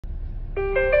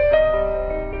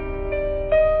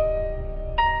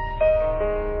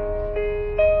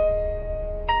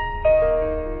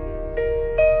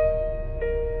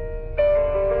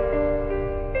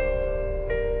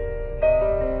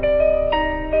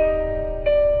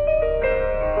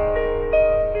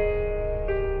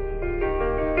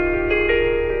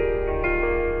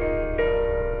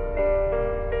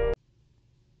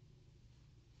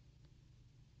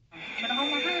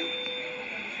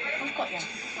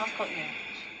I've got you.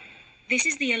 This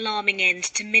is the alarming end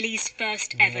to Millie's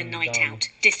first ever night out,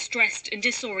 distressed and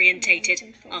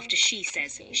disorientated after she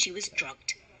says she was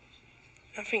drugged.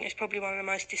 I think it's probably one of the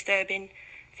most disturbing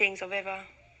things I've ever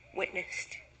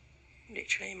witnessed,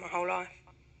 literally, in my whole life.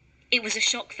 It was a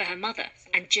shock for her mother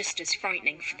and just as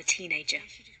frightening for the teenager.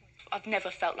 I've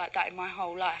never felt like that in my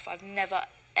whole life. I've never,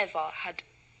 ever had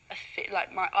a fit,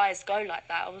 like my eyes go like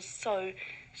that. I was so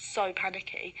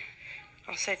panicky.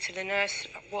 I said to the nurse,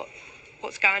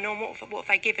 what's going on? What have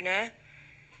they given her?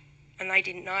 And they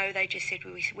didn't know. They just said,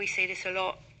 we see this a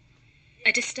lot.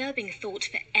 A disturbing thought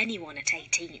for anyone at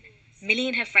 18. Millie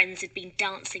and her friends had been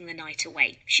dancing the night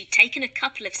away. She'd taken a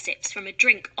couple of sips from a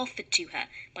drink offered to her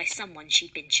by someone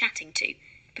she'd been chatting to,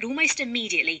 but almost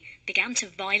immediately began to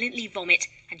violently vomit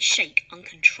and shake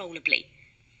uncontrollably.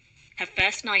 Her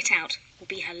first night out will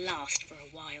be her last for a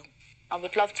while. I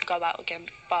would love to go out again,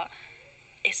 but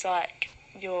it's like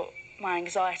my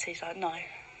anxiety's like, no,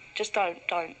 just don't,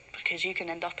 because you can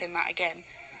end up in that again.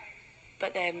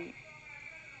 But then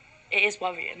it is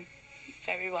worrying,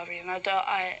 very worrying.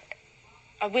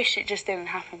 I wish it just didn't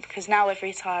happen, because now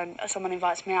every time someone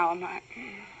invites me out, I'm like,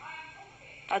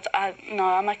 no,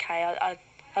 I'm okay.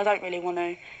 I don't really want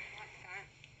to.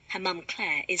 Her mum,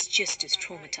 Claire, is just as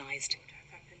traumatised.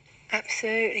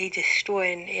 Absolutely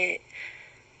destroying it.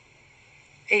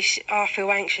 I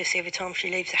feel anxious every time she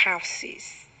leaves the house.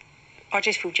 I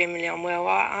just feel generally unwell.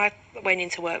 I went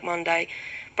into work Monday,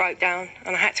 broke down,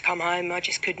 and I had to come home. I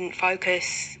just couldn't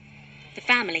focus. The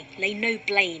family lay no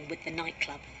blame with the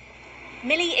nightclub.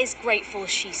 Millie is grateful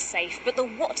she's safe, but the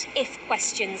what-if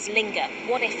questions linger.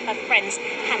 What if her friends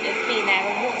hadn't have been there,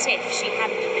 and what if she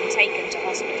hadn't have been taken to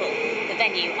hospital? The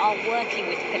venue are working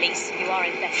with police who are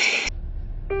investigating.